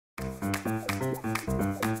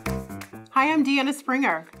Hi, I'm Deanna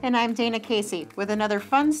Springer. And I'm Dana Casey with another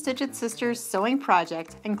fun Stitch It Sisters sewing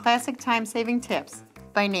project and classic time-saving tips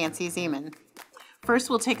by Nancy Zieman. First,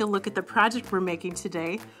 we'll take a look at the project we're making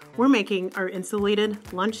today. We're making our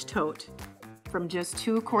insulated lunch tote from just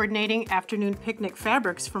 2 coordinating afternoon picnic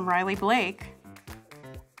fabrics from Riley Blake,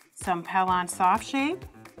 some Pellon soft shape,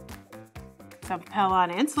 some Pellon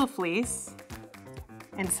insul fleece,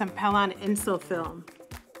 and some Pellon insul film,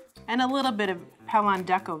 and a little bit of Pellon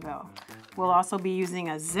Decoville. We'll also be using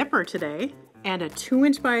a zipper today and a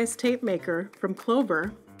 2-inch bias tape maker from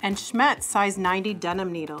Clover and Schmetz size 90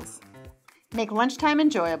 denim needles. Make lunchtime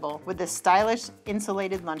enjoyable with this stylish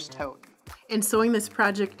insulated lunch tote. And sewing this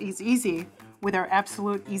project is easy with our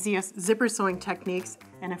absolute easiest zipper sewing techniques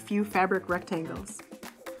and a few fabric rectangles.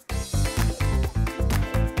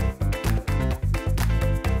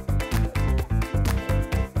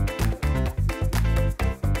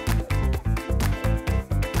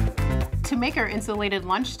 To make our insulated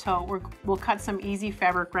lunch tote, we'll cut some easy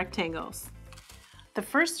fabric rectangles. The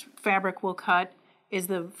first fabric we'll cut is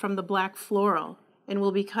from the black floral, and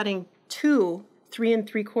we'll be cutting 2 3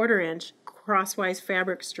 3/4 inch crosswise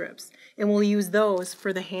fabric strips, and we'll use those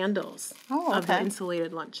for the handles of the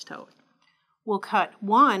insulated lunch tote. We'll cut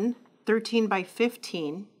 1 13 by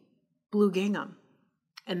 15 blue gingham,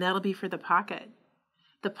 and that'll be for the pocket.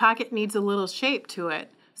 The pocket needs a little shape to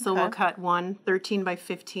it, so we'll cut 1 13 by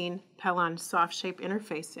 15 Pellon soft shape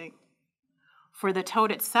interfacing. For the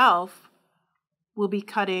tote itself, we'll be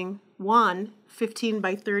cutting 1 15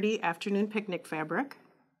 by 30 afternoon picnic fabric,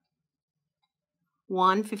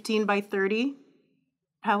 1 15 by 30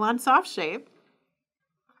 Pellon soft shape,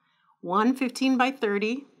 1 15 by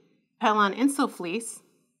 30 Pellon insul fleece,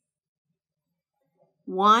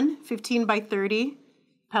 1 15 by 30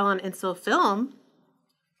 Pellon insul film,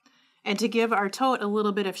 and to give our tote a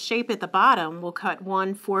little bit of shape at the bottom, we'll cut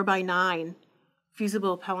 1 4 by 9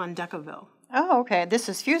 fusible Pellon Decoville. Oh, okay. This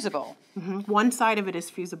is fusible. One side of it is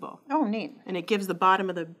fusible. Oh, neat. And it gives the bottom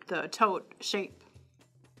of the tote shape.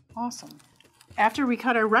 Awesome. After we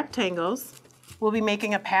cut our rectangles, we'll be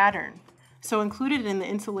making a pattern. So included in the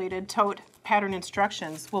insulated tote pattern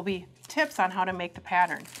instructions will be tips on how to make the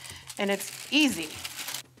pattern. And it's easy.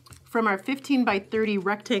 From our 15 by 30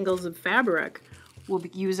 rectangles of fabric, we'll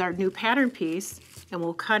use our new pattern piece and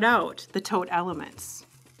we'll cut out the tote elements.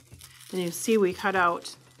 And you'll see we cut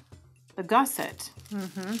out the gusset.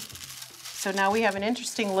 So now we have an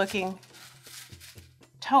interesting looking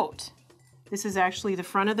tote. This is actually the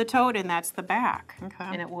front of the tote and that's the back.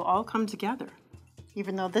 And it will all come together.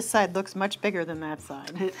 Even though this side looks much bigger than that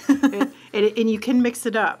side. And you can mix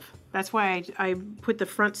it up. That's why I put the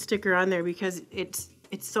front sticker on there, because it's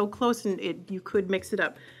so close and you could mix it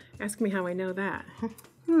up. Ask me how I know that.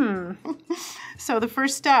 So the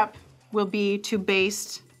first step will be to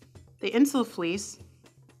baste the insul fleece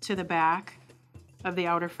to the back of the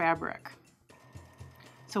outer fabric.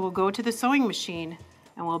 So we'll go to the sewing machine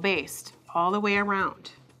and we'll baste all the way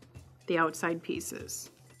around the outside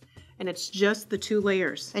pieces. And it's just the 2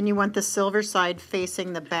 layers. And you want the silver side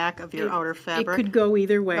facing the back of your outer fabric? It could go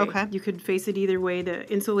either way. Okay. You could face it either way. The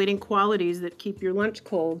insulating qualities that keep your lunch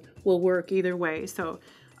cold will work either way. So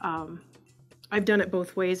I've done it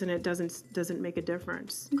both ways and it doesn't make a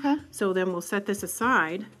difference. Okay. So then we'll set this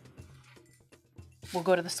aside. We'll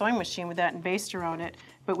go to the sewing machine with that and baste around it,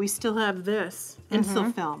 but we still have this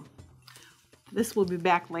insul film. This will be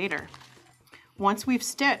back later. Once we've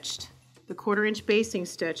stitched the 1/4 inch basting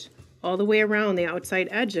stitch all the way around the outside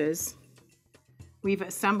edges, we've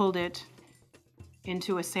assembled it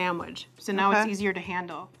into a sandwich. So now it's easier to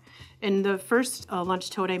handle. In the first lunch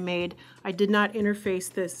tote I made, I did not interface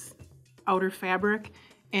this outer fabric,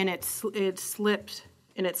 and it slipped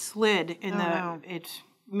and it slid and it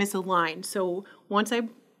misaligned. So once I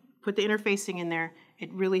put the interfacing in there,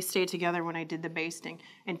 it really stayed together when I did the basting.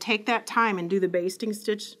 And take that time and do the basting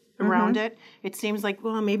stitch around it. It seems like,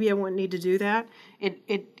 well, maybe I wouldn't need to do that.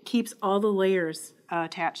 It keeps all the layers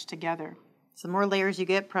attached together. So the more layers you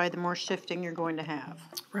get, probably the more shifting you're going to have.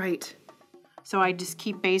 Right. So I just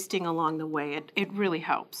keep basting along the way. It really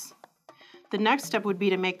helps. The next step would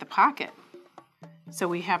be to make the pocket. So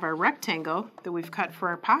we have our rectangle that we've cut for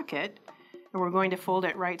our pocket, and we're going to fold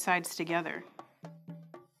it right sides together.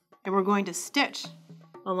 And we're going to stitch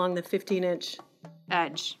along the 15-inch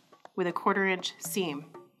edge with a 1/4 inch seam.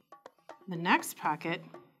 The next pocket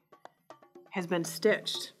has been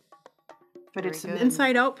stitched, but it's an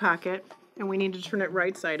inside-out pocket, and we need to turn it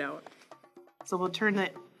right side out. So we'll turn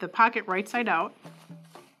the pocket right side out,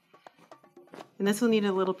 and this will need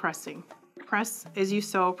a little pressing. Press as you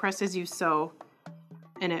sew,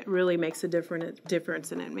 and it really makes a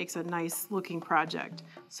difference, and it makes a nice looking project.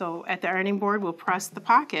 So at the ironing board, we'll press the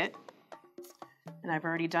pocket, and I've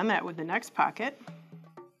already done that with the next pocket,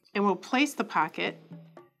 and we'll place the pocket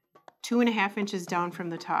 2.5 inches down from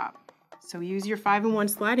the top. So use your 5-in-1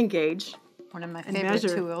 sliding gauge. One of my favorite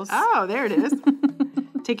tools. Oh, there it is.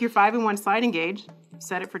 Take your 5-in-1 sliding gauge,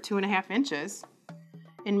 set it for 2.5 inches,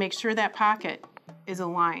 and make sure that pocket is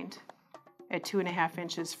aligned at 2.5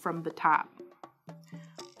 inches from the top.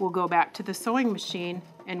 We'll go back to the sewing machine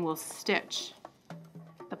and we'll stitch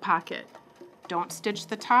the pocket. Don't stitch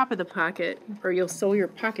the top of the pocket or you'll sew your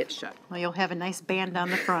pocket shut. Well, you'll have a nice band on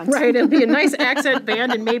the front. Right, it'll be a nice accent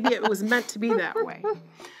band, and maybe it was meant to be that way.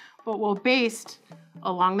 But we'll baste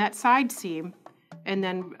along that side seam, and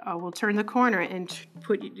then we'll turn the corner and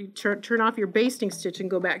turn off your basting stitch and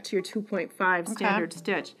go back to your 2.5 standard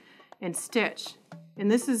stitch and stitch. And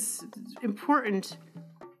this is important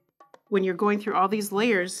when you're going through all these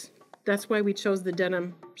layers. That's why we chose the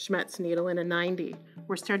denim Schmetz needle in a 90.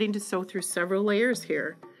 We're starting to sew through several layers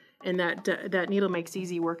here, and that needle makes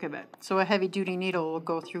easy work of it. So a heavy-duty needle will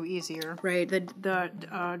go through easier. Right.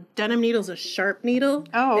 The denim needle is a sharp needle,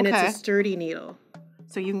 and it's a sturdy needle.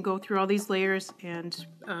 So you can go through all these layers and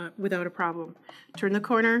without a problem. Turn the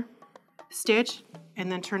corner, stitch,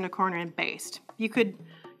 and then turn the corner and baste. You could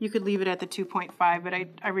leave it at the 2.5, but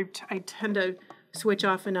I tend to switch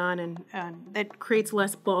off and on, and that creates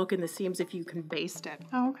less bulk in the seams if you can baste it.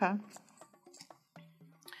 Oh, okay.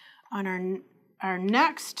 On our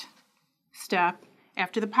next step,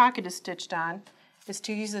 after the pocket is stitched on, is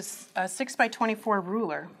to use a 6x24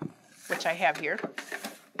 ruler, which I have here.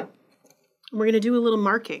 We're going to do a little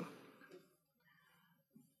marking.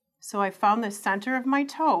 So I found the center of my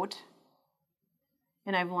tote,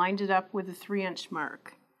 and I've lined it up with a 3-inch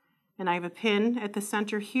mark. And I have a pin at the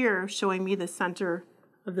center here showing me the center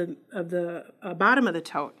of the bottom of the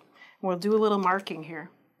tote. And we'll do a little marking here.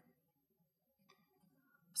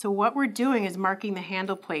 So what we're doing is marking the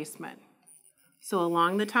handle placement. So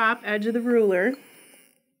along the top edge of the ruler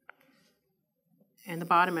and the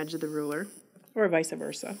bottom edge of the ruler, or vice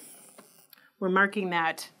versa, we're marking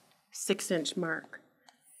that 6-inch mark.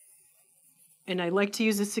 And I like to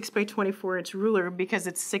use a 6x24-inch ruler because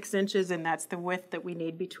it's 6 inches, and that's the width that we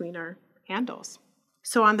need between our handles.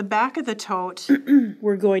 So on the back of the tote,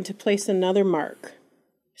 we're going to place another mark.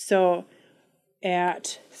 So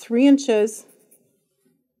at 3 inches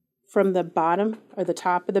from the bottom or the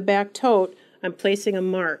top of the back tote, I'm placing a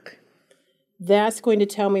mark. That's going to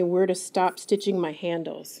tell me where to stop stitching my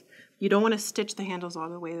handles. You don't want to stitch the handles all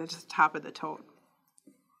the way to the top of the tote.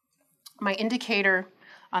 My indicator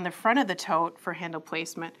on the front of the tote for handle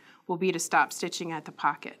placement will be to stop stitching at the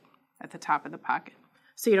pocket, at the top of the pocket.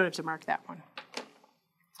 So you don't have to mark that one.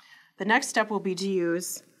 The next step will be to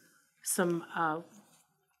use some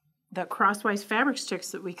the crosswise fabric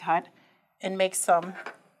strips that we cut and make some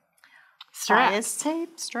straps. Bias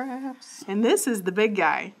tape straps. And this is the big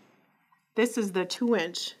guy. This is the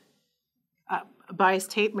 2-inch bias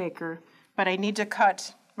tape maker, but I need to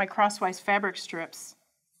cut my crosswise fabric strips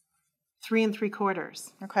 3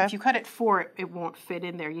 3/4. Okay. If you cut it 4, it won't fit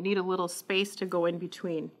in there. You need a little space to go in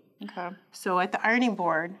between. Okay. So at the ironing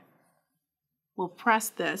board, we'll press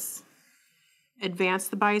this, advance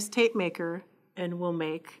the bias tape maker, and we'll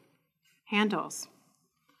make handles.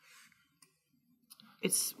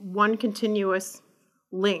 It's one continuous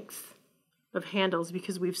length of handles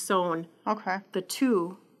because we've sewn the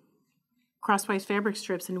 2 crosswise fabric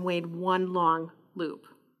strips and made 1 long loop.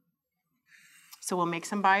 So we'll make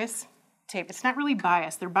some bias tape. It's not really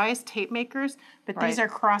bias. They're bias tape makers, but these are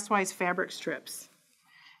crosswise fabric strips.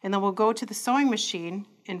 And then we'll go to the sewing machine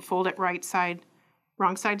and fold it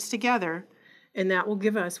wrong sides together, and that will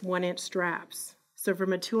give us 1-inch straps. So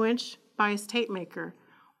from a 2-inch bias tape maker,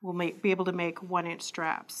 we'll be able to make 1-inch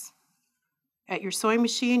straps. At your sewing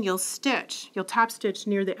machine, you'll top stitch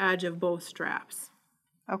near the edge of both straps.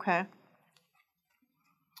 Okay.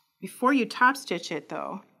 Before you top stitch it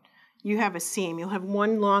though, you have a seam. You'll have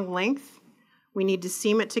 1 long length. We need to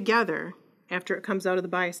seam it together after it comes out of the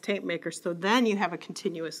bias tape maker, so then you have a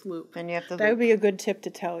continuous loop. And you have to that would be a good tip to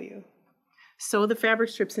tell you. Sew the fabric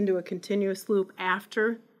strips into a continuous loop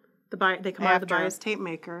after they come out of the bias tape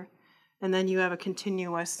maker, and then you have a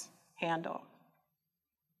continuous handle.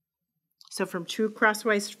 So from 2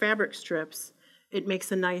 crosswise fabric strips, it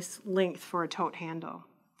makes a nice length for a tote handle.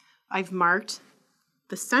 I've marked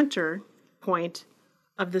the center point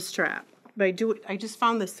of the strap. I just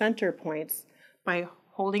found the center points by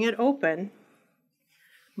holding it open,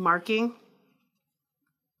 marking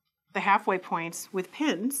the halfway points with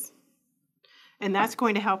pins, and that's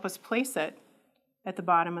going to help us place it at the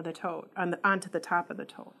bottom of the tote, onto the top of the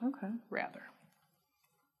tote. Okay. Rather.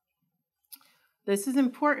 This is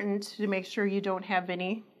important to make sure you don't have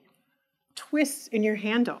any twists in your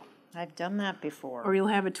handle. I've done that before. Or you'll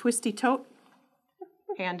have a twisty tote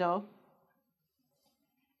handle,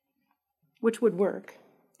 which would work.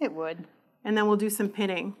 It would. And then we'll do some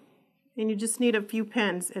pinning. And you just need a few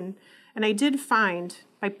pins. And I did find,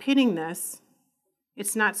 by pinning this,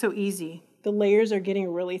 it's not so easy. The layers are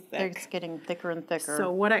getting really thick. It's getting thicker and thicker.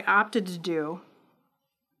 So what I opted to do,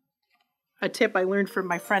 a tip I learned from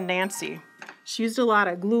my friend Nancy, she used a lot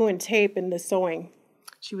of glue and tape in the sewing.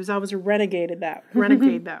 She was always a renegade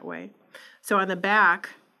that way. So on the back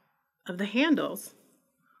of the handles,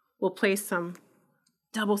 we'll place some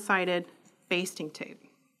double-sided basting tape.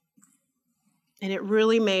 And it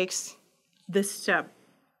really makes this step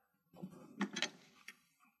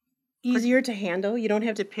easier to handle. You don't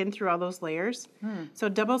have to pin through all those layers. So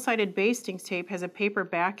double-sided basting tape has a paper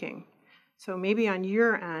backing. So maybe on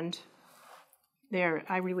your end, there,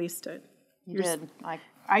 I released it. You did.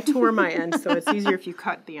 I tore my end, so it's easier if you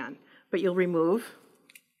cut the end. But you'll remove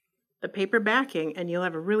the paper backing, and you'll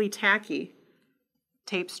have a really tacky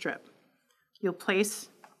tape strip. You'll place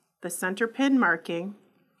the center pin marking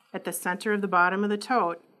at the center of the bottom of the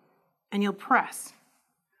tote, and you'll press.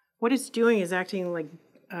 What it's doing is acting like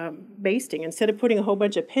basting. Instead of putting a whole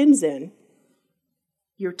bunch of pins in,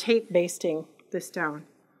 you're tape basting this down.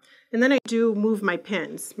 And then I do move my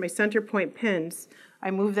pins, my center point pins.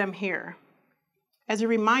 I move them here. As a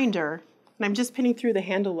reminder, and I'm just pinning through the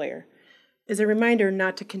handle layer, as a reminder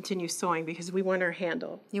not to continue sewing because we want our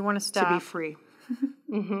handle You want to stop. to be free.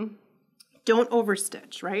 Don't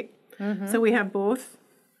overstitch, right? So we have both.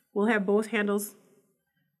 We'll have both handles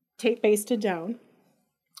tape basted down,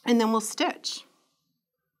 and then we'll stitch.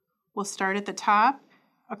 We'll start at the top,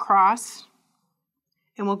 across,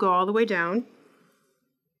 and we'll go all the way down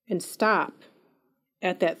and stop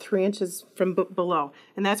at that 3 inches from below.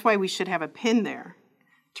 And that's why we should have a pin there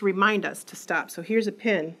to remind us to stop. So here's a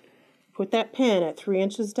pin. Put that pin at 3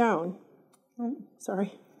 inches down. Oh,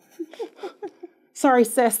 sorry. Sorry,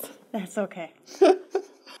 sis. That's okay.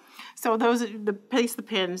 So those are place the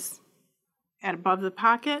pins at above the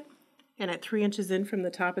pocket and at 3 inches in from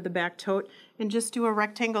the top of the back tote, and just do a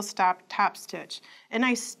rectangle top stitch. And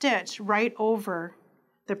I stitch right over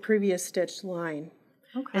the previous stitch line.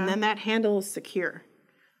 Okay. And then that handle is secure.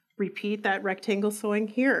 Repeat that rectangle sewing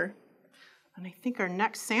here. And I think our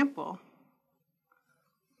next sample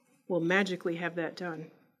will magically have that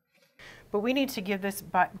done. But we need to give this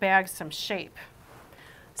bag some shape.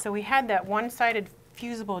 So we had that one-sided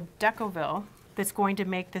fusible Decoville that's going to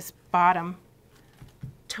make this bottom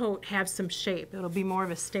tote have some shape. It'll be more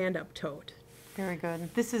of a stand-up tote. Very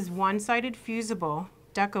good. This is one-sided fusible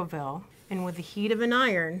Decoville, and with the heat of an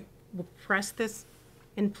iron, we'll press this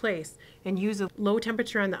in place and use a low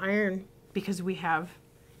temperature on the iron because we have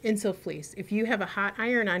Insul fleece. If you have a hot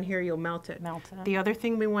iron on here, you'll melt it. The other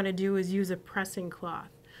thing we want to do is use a pressing cloth.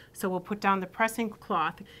 So we'll put down the pressing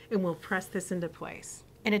cloth and we'll press this into place.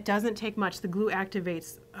 And it doesn't take much. The glue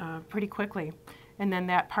activates pretty quickly, and then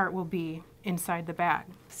that part will be inside the bag.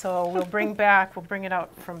 So we'll bring it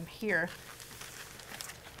out from here,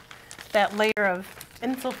 that layer of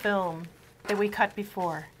Insul film that we cut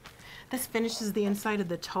before. This finishes the inside of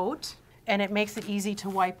the tote, and it makes it easy to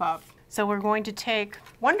wipe up. So we're going to take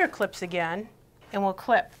Wonder Clips again, and we'll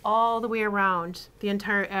clip all the way around the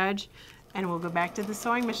entire edge, and we'll go back to the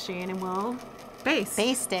sewing machine and we'll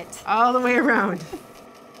baste it all the way around.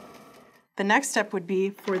 The next step would be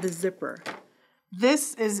for the zipper.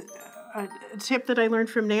 This is a tip that I learned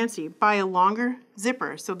from Nancy. Buy a longer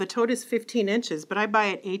zipper. So the tote is 15 inches, but I buy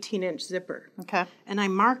an 18-inch zipper. Okay. And I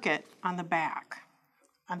mark it on the back.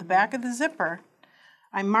 On the back of the zipper,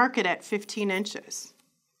 I mark it at 15 inches.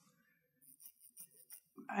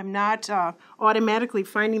 I'm not automatically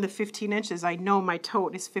finding the 15 inches. I know my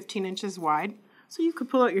tote is 15 inches wide. So you could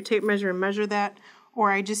pull out your tape measure and measure that,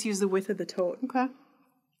 or I just use the width of the tote. Okay.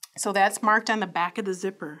 So that's marked on the back of the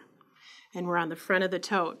zipper, and we're on the front of the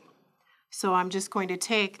tote. So I'm just going to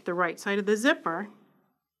take the right side of the zipper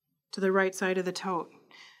to the right side of the tote.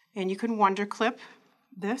 And you can Wonder Clip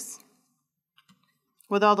this.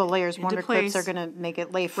 With all the layers, Wonder place. Clips are going to make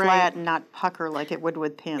it lay flat and not pucker like it would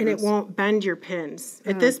with pins. And it won't bend your pins.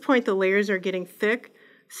 At this point, the layers are getting thick,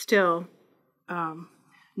 still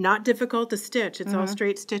not difficult to stitch. It's all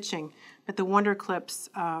straight stitching. But the Wonder Clips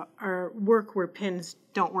work where pins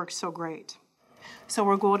don't work so great. So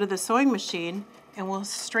we'll go to the sewing machine and we'll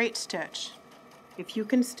straight stitch. If you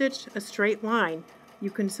can stitch a straight line,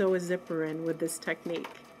 you can sew a zipper in with this technique.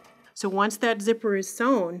 So once that zipper is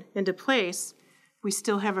sewn into place, we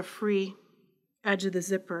still have a free edge of the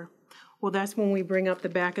zipper. Well, that's when we bring up the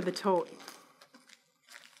back of the tote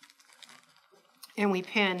and we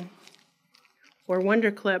pin or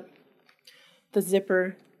wonder clip the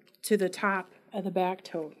zipper to the top of the back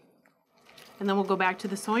tote. And then we'll go back to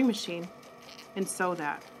the sewing machine and sew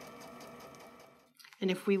that.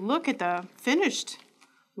 And if we look at the finished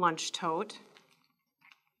lunch tote,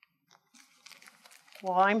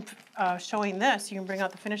 while I'm showing this, you can bring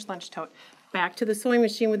out the finished lunch tote, back to the sewing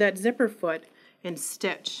machine with that zipper foot and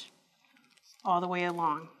stitch all the way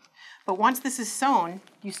along. But once this is sewn,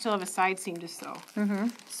 you still have a side seam to sew.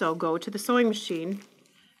 So go to the sewing machine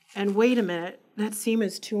and wait a minute, that seam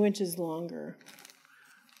is 2 inches longer.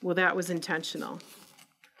 Well, that was intentional.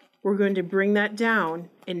 We're going to bring that down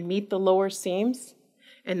and meet the lower seams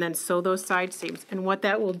and then sew those side seams. And what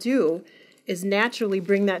that will do is naturally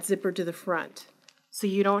bring that zipper to the front. So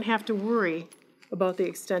you don't have to worry about the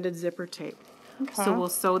extended zipper tape. Okay. So we'll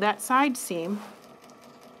sew that side seam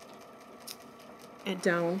and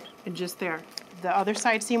down and just there. The other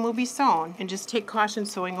side seam will be sewn, and just take caution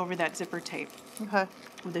sewing over that zipper tape. Okay.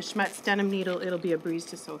 With a Schmetz denim needle, it'll be a breeze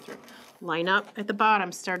to sew through. Line up at the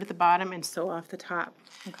bottom, start at the bottom, and sew off the top.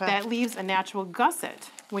 Okay. That leaves a natural gusset.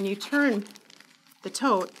 When you turn the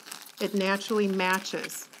tote, it naturally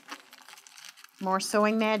matches. More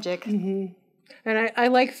sewing magic. And I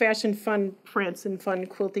like fashion fun prints and fun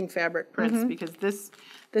quilting fabric prints because this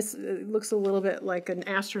looks a little bit like an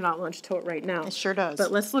astronaut lunch tote right now. It sure does.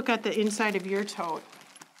 But let's look at the inside of your tote.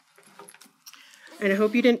 And I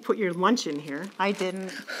hope you didn't put your lunch in here. I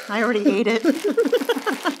didn't. I already ate it.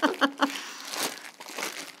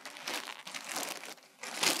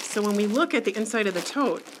 So when we look at the inside of the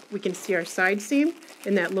tote, we can see our side seam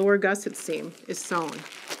and that lower gusset seam is sewn.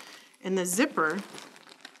 And the zipper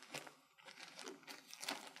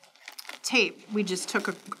tape, we just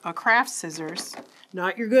took a craft scissors,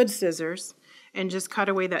 not your good scissors, and just cut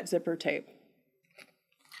away that zipper tape.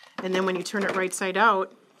 And then when you turn it right side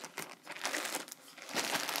out,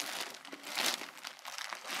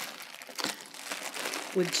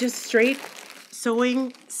 with just straight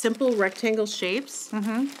sewing simple rectangle shapes,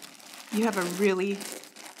 you have a really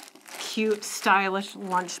cute, stylish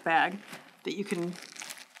lunch bag that you can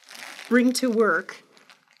bring to work,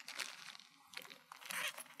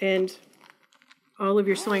 and all of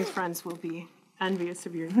your sewing friends will be envious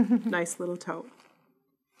of your nice little tote.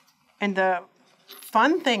 And the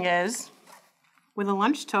fun thing is, with a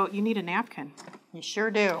lunch tote, you need a napkin. You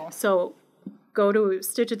sure do. So go to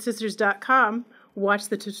stitchedsisters.com, watch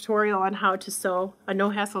the tutorial on how to sew a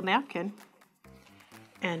no-hassle napkin,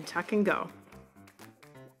 and tuck and go.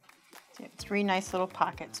 So you have 3 nice little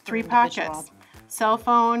pockets. For 3 individual. pockets. Cell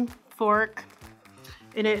phone, fork,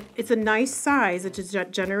 and it's a nice size. It's a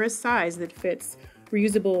generous size that fits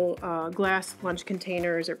reusable glass lunch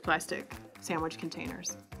containers or plastic sandwich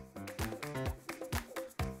containers.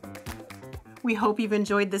 We hope you've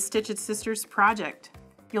enjoyed the Stitch It Sisters project.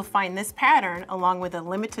 You'll find this pattern along with a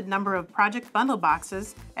limited number of project bundle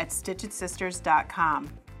boxes at stitchedsisters.com.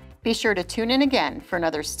 Be sure to tune in again for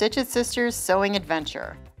another Stitch It Sisters sewing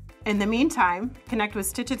adventure. In the meantime, connect with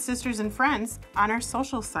Stitch It Sisters and friends on our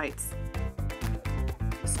social sites.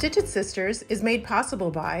 Stitch It Sisters is made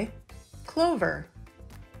possible by Clover,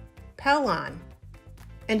 Pellon,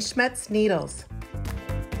 and Schmetz Needles.